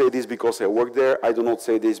do not say this because I work there. I do not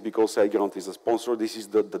say this because SiteGround is a sponsor. This is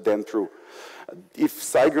the damn true. If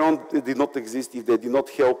SiteGround did not exist, if they did not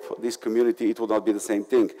help this community, it would not be the same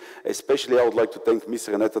thing. Especially, I would like to thank Ms.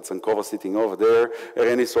 Renata Tsankova sitting over there.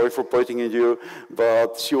 Reni, sorry for pointing at you,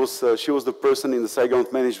 but she was the person in the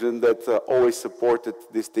SiteGround management that always supported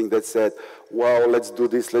this thing, that said, wow, let's do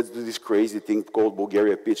this crazy thing called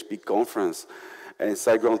Bulgaria PHP conference. And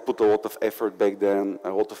SiteGround put a lot of effort back then. A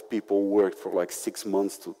lot of people worked for like 6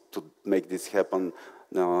 months to make this happen.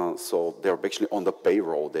 So they're actually on the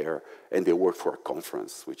payroll there, and they work for a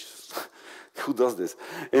conference, which who does this?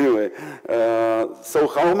 Anyway,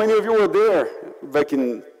 so how many of you were there back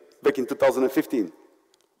in 2015?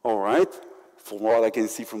 All right, from what I can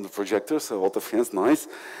see from the projectors, a lot of hands, nice.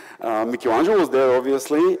 Michelangelo was there,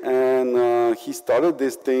 obviously, and he started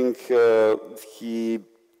this thing.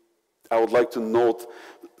 I would like to note,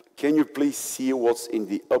 can you please see what's in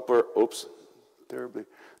the upper, oops, terribly.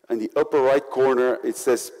 In the upper right corner, it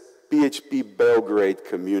says PHP Belgrade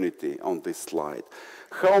community on this slide.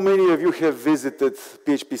 How many of you have visited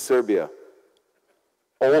PHP Serbia?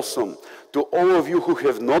 Awesome. To all of you who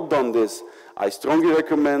have not done this, I strongly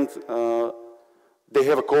recommend, they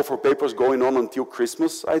have a call for papers going on until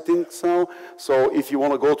Christmas, I think so. So if you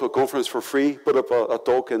want to go to a conference for free, put up a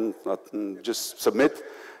talk and just submit.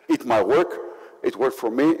 It might work. It worked for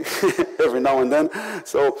me every now and then.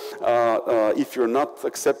 So if you're not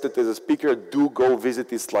accepted as a speaker, do go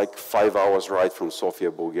visit. It's like 5 hours ride from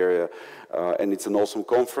Sofia, Bulgaria. And it's an awesome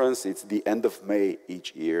conference. It's the end of May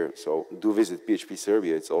each year. So do visit PHP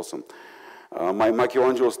Serbia. It's awesome.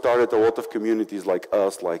 Michelangelo started a lot of communities like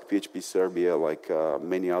us, like PHP Serbia, like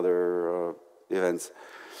many other events.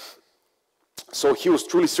 So he was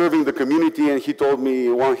truly serving the community, and he told me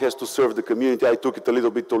one has to serve the community. I took it a little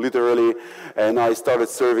bit too literally, and I started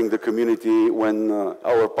serving the community when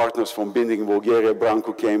our partners from Binding in Bulgaria,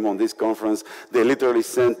 Branko, came on this conference. They literally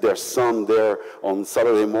sent their son there on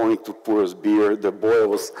Saturday morning to pour us beer. The boy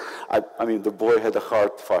was, I mean, the boy had a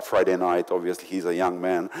heart for Friday night. Obviously, he's a young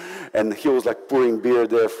man. And he was like pouring beer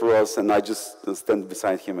there for us, and I just stand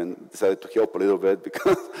beside him and decided to help a little bit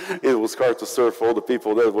because it was hard to serve all the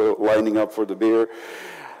people that were lining up for the beer.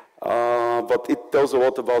 But it tells a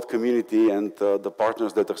lot about community and the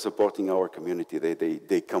partners that are supporting our community.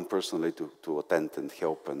 They come personally to attend and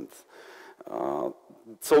help. And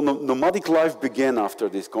so nomadic life began after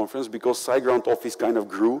this conference because SiteGround office kind of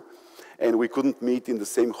grew, and we couldn't meet in the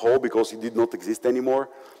same hall because it did not exist anymore.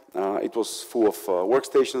 It was full of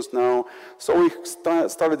workstations now. So we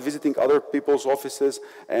started visiting other people's offices,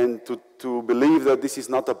 and to believe that this is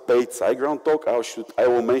not a paid SiteGround talk, I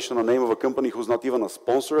will mention the name of a company who's not even a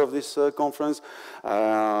sponsor of this conference.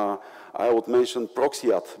 I would mention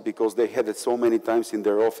Proxiat, because they had it so many times in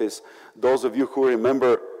their office. Those of you who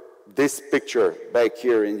remember this picture back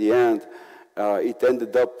here in the end, it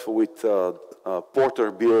ended up with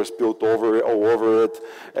porter beer spilled all over it,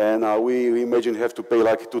 and we imagine have to pay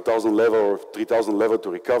like 2,000 leva or 3,000 leva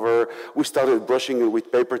to recover. We started brushing it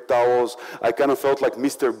with paper towels. I kind of felt like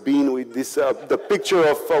Mr. Bean with this, the picture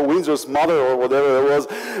of Windsor's mother or whatever it was.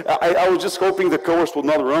 I was just hoping the colors would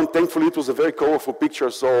not run. Thankfully, it was a very colorful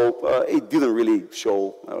picture, so it didn't really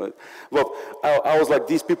show. Well, I was like,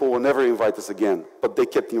 these people will never invite us again, but they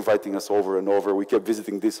kept inviting us over and over. We kept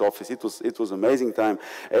visiting this office. It was an amazing time.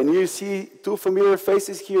 And you see two familiar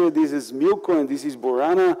faces here. This is Milko and this is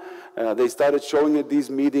Borana. They started showing at these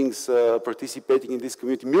meetings, participating in this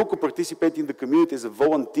community. Milko participated in the community as a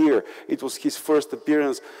volunteer. It was his first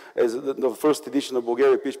appearance as the first edition of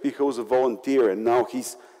Bulgaria PHP. He was a volunteer, and now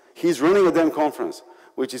he's running a damn conference,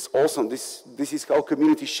 which is awesome. This is how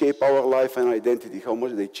communities shape our life and identity, how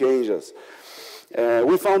much they change us.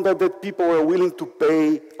 We found out that people were willing to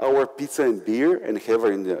pay our pizza and beer and have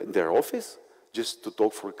her in their office just to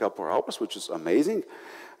talk for a couple of hours, which is amazing.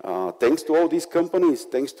 Thanks to all these companies,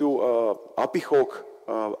 thanks to Apihawk.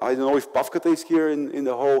 I don't know if Pavkata is here in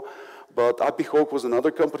the hall, but Apihawk was another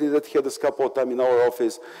company that had us a couple of times in our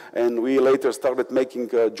office, and we later started making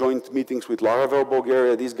joint meetings with Laravel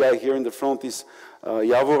Bulgaria. This guy here in the front is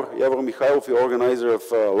Yavor Mikhailov, the organizer of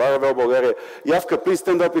Laravel Bulgaria. Yavka, please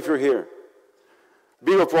stand up if you're here.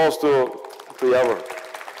 Big applause to Yavor.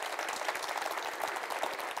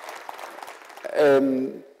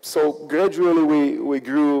 So gradually we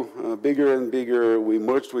grew bigger and bigger. We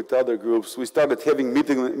merged with other groups. We started having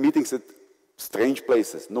meetings at strange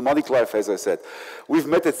places. Nomadic life, as I said. We've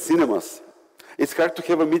met at cinemas. It's hard to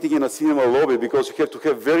have a meeting in a cinema lobby because you have to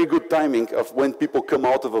have very good timing of when people come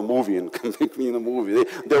out of a movie and come in a movie.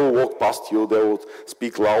 They will walk past you, they will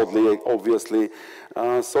speak loudly, obviously.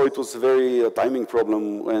 So it was a very timing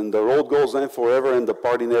problem, and the road goes on forever and the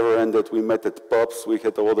party never ended. We met at pubs, we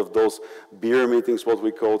had a lot of those beer meetings, what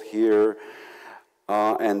we called here.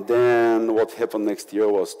 And then what happened next year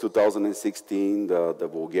was 2016, the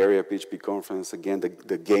Bulgaria PHP conference, again,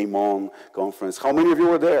 the Game On conference. How many of you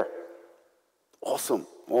were there? Awesome,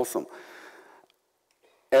 awesome.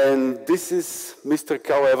 And this is Mr.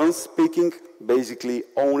 Carl Evans speaking, basically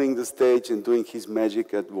owning the stage and doing his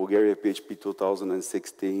magic at Bulgaria PHP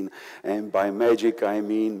 2016. And by magic, I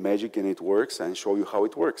mean magic and it works, and show you how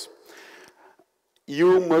it works.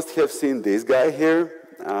 You must have seen this guy here.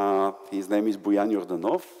 His name is Boyan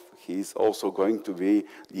Yordanov. He's also going to be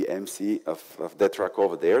the MC of that track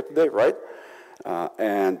over there today, right?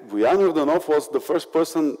 And Boyan Yordanov was the first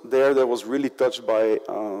person there that was really touched by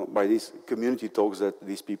these community talks that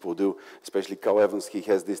these people do, especially Carl Evans. He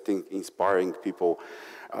has this thing inspiring people.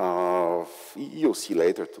 You'll see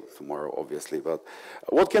later tomorrow, obviously. But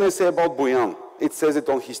what can I say about Boyan? It says it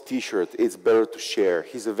on his T-shirt. It's better to share.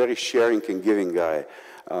 He's a very sharing and giving guy.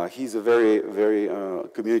 He's a very, very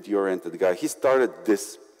community-oriented guy. He started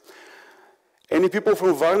this. Any people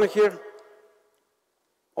from Varna here?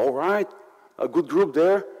 All right. A good group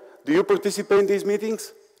there. Do you participate in these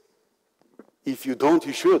meetings? If you don't,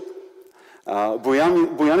 you should.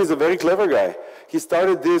 Boyan is a very clever guy. He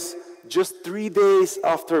started this just 3 days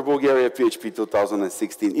after Bulgaria PHP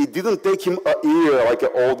 2016. It didn't take him a year, like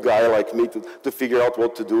an old guy like me, to figure out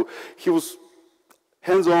what to do. He was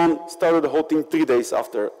hands-on, started the whole thing 3 days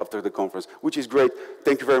after the conference, which is great.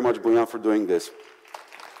 Thank you very much, Boyan, for doing this.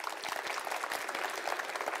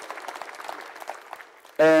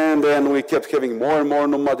 And then we kept having more and more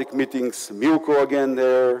nomadic meetings. Milko again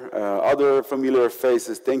there, other familiar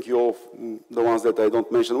faces. Thank you all, the ones that I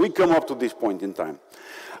don't mention. We come up to this point in time.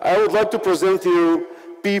 I would like to present to you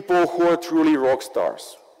people who are truly rock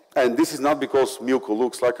stars. And this is not because Milko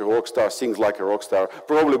looks like a rock star, sings like a rock star.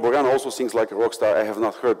 Probably Boyan also sings like a rock star. I have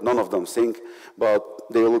not heard none of them sing, but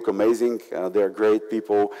they look amazing. They're great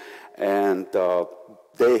people. And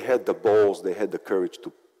they had the balls, they had the courage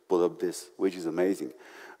to put up this, which is amazing,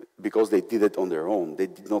 because they did it on their own. They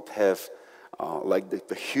did not have like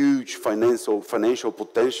the huge financial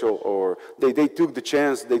potential, or they took the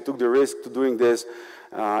chance, they took the risk to doing this,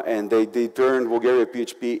 and they turned Bulgaria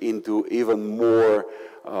PHP into even more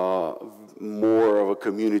of a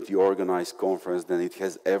community-organized conference than it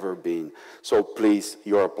has ever been. So please,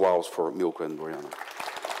 your applause for Milko and Boyan.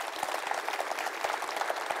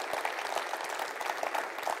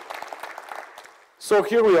 So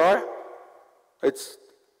here we are. It's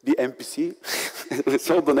the MPC. It's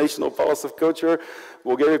all the National Palace of Culture,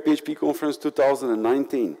 Bulgaria PHP Conference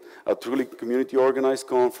 2019. A truly community-organized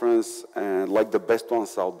conference, and like the best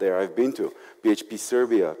ones out there I've been to. PHP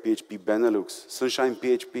Serbia, PHP Benelux, Sunshine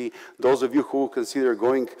PHP. Those of you who consider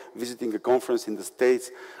visiting a conference in the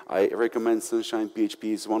States, I recommend Sunshine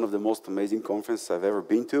PHP. It's one of the most amazing conferences I've ever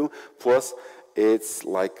been to. Plus, it's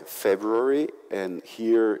like February, and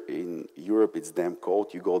here in Europe it's damn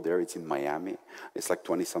cold. You go there, it's in Miami. It's like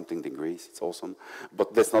 20-something degrees. It's awesome.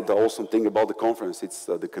 But that's not the awesome thing about the conference. It's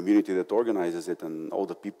the community that organizes it and all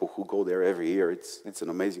the people who go there every year. It's an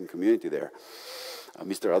amazing community there.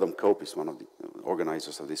 Mr. Adam Kope is one of the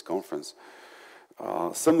organizers of this conference.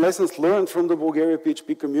 Some lessons learned from the Bulgaria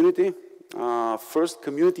PHP community. First,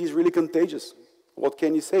 community is really contagious. What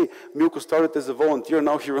can you say? Milko started as a volunteer,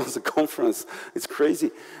 now he runs a conference. It's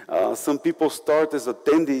crazy. Some people start as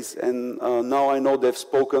attendees, and now I know they've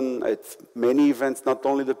spoken at many events, not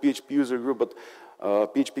only the PHP user group, but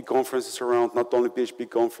PHP conferences around, not only PHP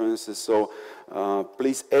conferences. So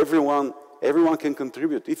please, everyone can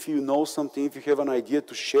contribute. If you know something, if you have an idea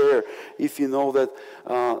to share, if you know that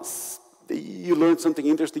you learned something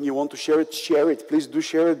interesting, you want to share it. Please do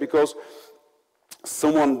share it, because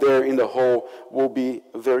someone there in the hall will be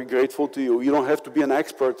very grateful to you. You don't have to be an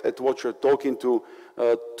expert at what you're talking to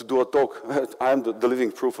do a talk. I'm the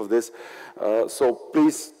living proof of this. So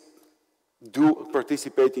please do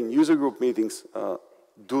participate in user group meetings.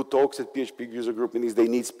 Do talks at PHP user group meetings. They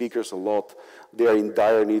need speakers a lot. They are in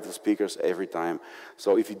dire need of speakers every time.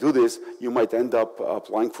 So if you do this, you might end up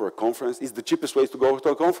applying for a conference. It's the cheapest way to go to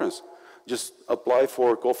a conference. Just apply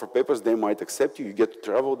for a call for papers. They might accept you. You get to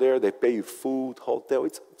travel there. They pay you food, hotel.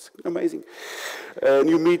 It's amazing. And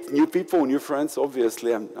you meet new people, new friends.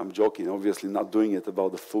 Obviously, I'm joking. Obviously, not doing it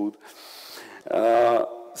about the food.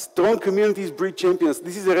 Strong communities breed champions.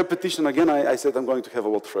 This is a repetition. Again, I said I'm going to have a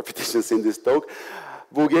lot of repetitions in this talk.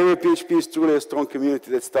 Bulgaria PHP is truly a strong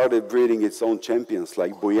community that started breeding its own champions,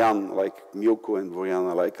 like Boyan, like Milko and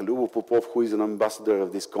Boyana, like Lubo Popov, who is an ambassador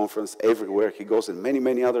of this conference everywhere he goes, and many,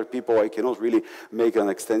 many other people. I cannot really make an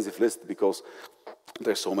extensive list because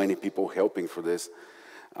there's so many people helping for this.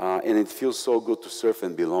 And it feels so good to serve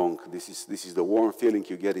and belong. This is the warm feeling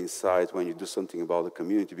you get inside when you do something about the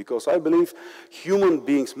community. Because I believe human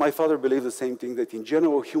beings, my father believed the same thing, that in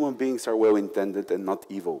general human beings are well-intended and not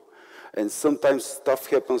evil. And sometimes stuff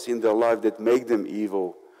happens in their life that make them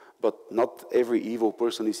evil, but not every evil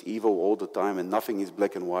person is evil all the time, and nothing is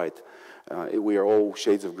black and white. We are all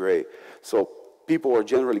shades of gray. So people are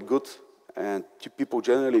generally good, and people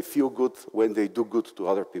generally feel good when they do good to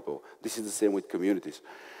other people. This is the same with communities.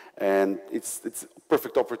 And it's a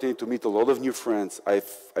perfect opportunity to meet a lot of new friends.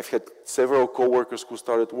 I've had several co-workers who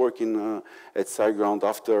started working at SiteGround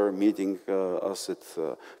after meeting us at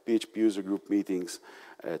PHP user group meetings,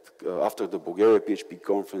 after the Bulgaria PHP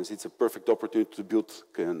conference. It's a perfect opportunity to build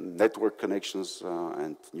network connections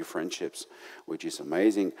and new friendships, which is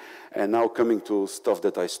amazing. And now coming to stuff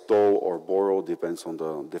that I stole or borrowed, depends on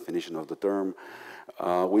the definition of the term.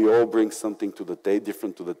 We all bring something to the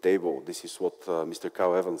different to the table. This is what Mr.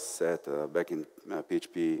 Kyle Evans said back in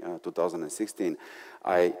PHP 2016.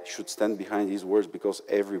 I should stand behind his words because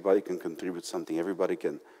everybody can contribute something. Everybody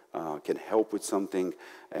can help with something,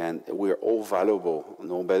 and we're all valuable,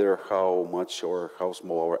 no matter how much or how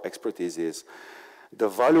small our expertise is. The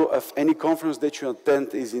value of any conference that you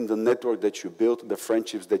attend is in the network that you build, the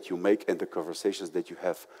friendships that you make, and the conversations that you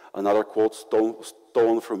have. Another quote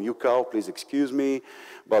stolen from you, Cal, please excuse me,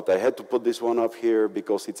 but I had to put this one up here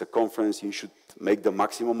because it's a conference. You should make the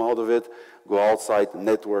maximum out of it. Go outside,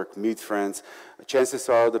 network, meet friends. Chances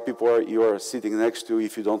are the people you are sitting next to,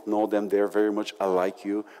 if you don't know them, they're very much alike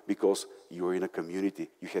you because you're in a community.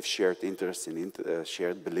 You have shared interests and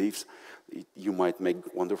shared beliefs. You might make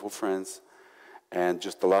wonderful friends. And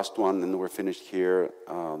just the last one, and we're finished here,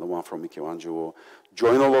 the one from Michelangelo.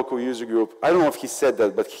 Join a local user group. I don't know if he said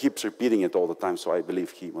that, but he keeps repeating it all the time, so I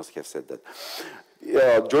believe he must have said that.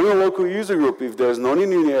 Join a local user group. If there's none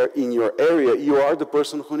in your area, you are the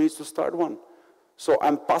person who needs to start one. So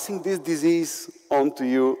I'm passing this disease on to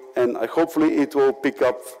you, and hopefully it will pick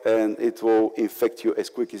up and it will infect you as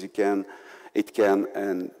quick as it can,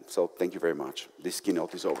 and so thank you very much. This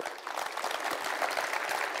keynote is over.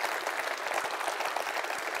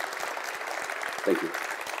 Thank you.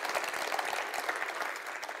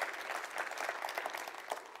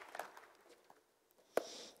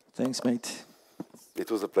 Thanks, mate. It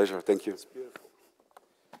was a pleasure. Thank you.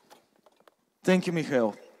 Thank you,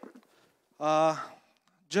 Mihail.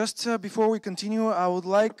 Just before we continue, I would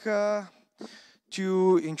like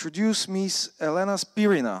to introduce Miss Elena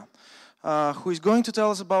Spirina, who is going to tell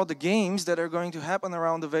us about the games that are going to happen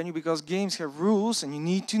around the venue, because games have rules and you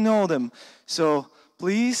need to know them. So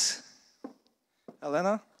please,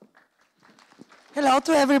 Elena. Hello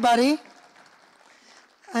to everybody.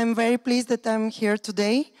 I'm very pleased that I'm here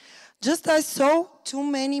today. Just I saw too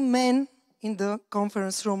many men in the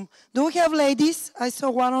conference room. Do we have ladies? I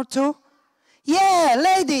saw one or two. Yeah,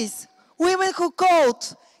 ladies, women who code.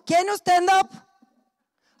 Can you stand up?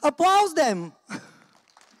 Applause them.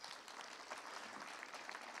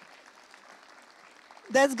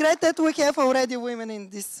 That's great that we have already women in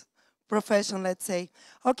this profession, let's say.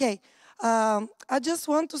 Okay. I just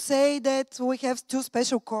want to say that we have two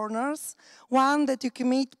special corners. One that you can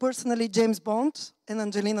meet personally James Bond and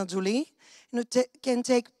Angelina Jolie, and you can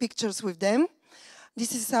take pictures with them.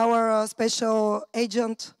 This is our special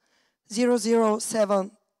agent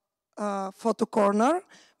 007 photo corner.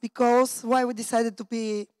 Because why we decided to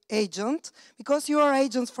be agent? Because you are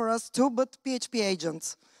agents for us too, but PHP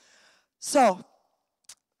agents. So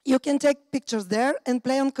you can take pictures there and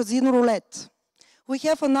play on Casino Roulette. We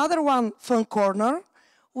have another one, fun corner,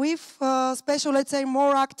 with special, let's say,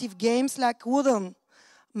 more active games like wooden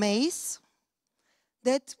maze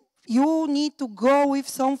that you need to go with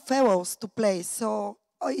some fellows to play. So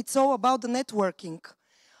it's all about the networking.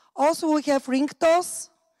 Also, we have ring toss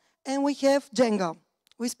and we have Jenga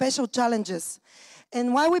with special challenges.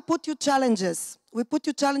 And why we put you challenges? We put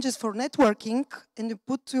you challenges for networking and we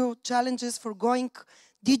put you challenges for going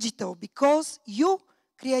digital because you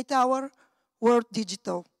create our world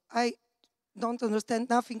digital. I don't understand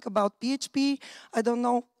nothing about PHP. I don't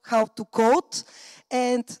know how to code.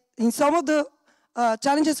 And in some of the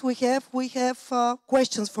challenges we have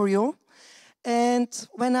questions for you. And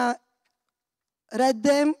when I read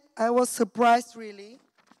them, I was surprised really,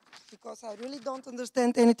 because I really don't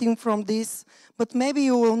understand anything from this. But maybe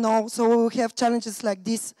you will know, so we will have challenges like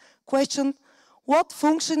this. Question, what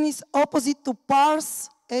function is opposite to parse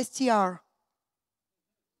str?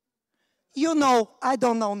 You know, I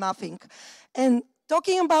don't know nothing. And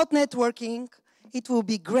talking about networking, it will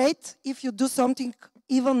be great if you do something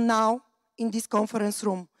even now in this conference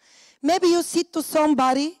room. Maybe you sit to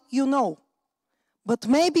somebody you know, but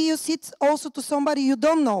maybe you sit also to somebody you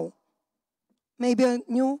don't know. Maybe a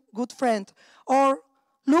new good friend. Or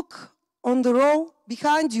look on the row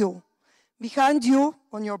behind you. Behind you,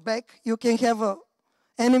 on your back, you can have an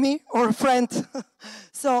enemy or a friend.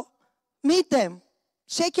 So meet them.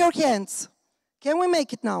 Shake your hands. Can we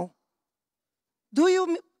make it now? Do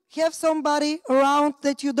you have somebody around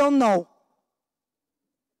that you don't know?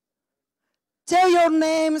 Tell your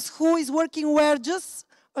names, who is working where, just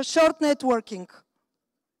a short networking.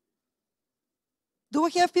 Do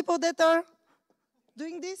we have people that are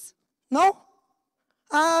doing this? No?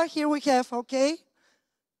 Ah, here we have, okay.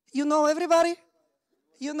 You know everybody?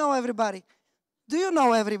 You know everybody. Do you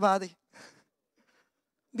know everybody?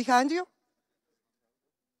 Behind you?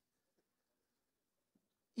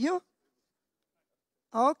 You?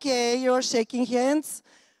 Okay, you're shaking hands.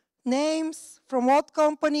 Names, from what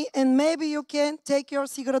company, and maybe you can take your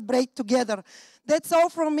cigarette break together. That's all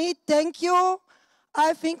from me. Thank you.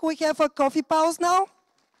 I think we have a coffee pause now.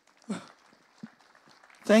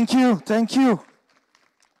 Thank you, thank you.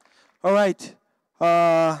 All right,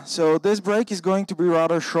 so this break is going to be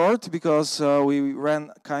rather short because we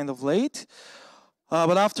ran kind of late.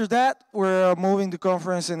 But after that, we're moving the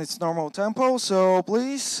conference in its normal tempo, so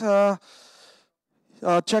please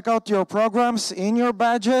check out your programs in your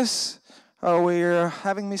badges. We're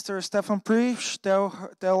having Mr. Stefan Privsh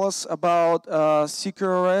tell us about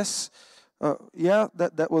CQRS. Yeah,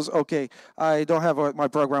 that was okay. I don't have my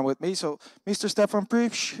program with me. So Mr. Stefan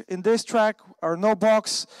Privsh in this track, our no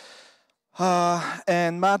box,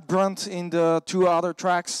 and Matt Brunt in the two other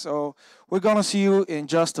tracks. So we're gonna see you in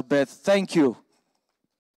just a bit. Thank you.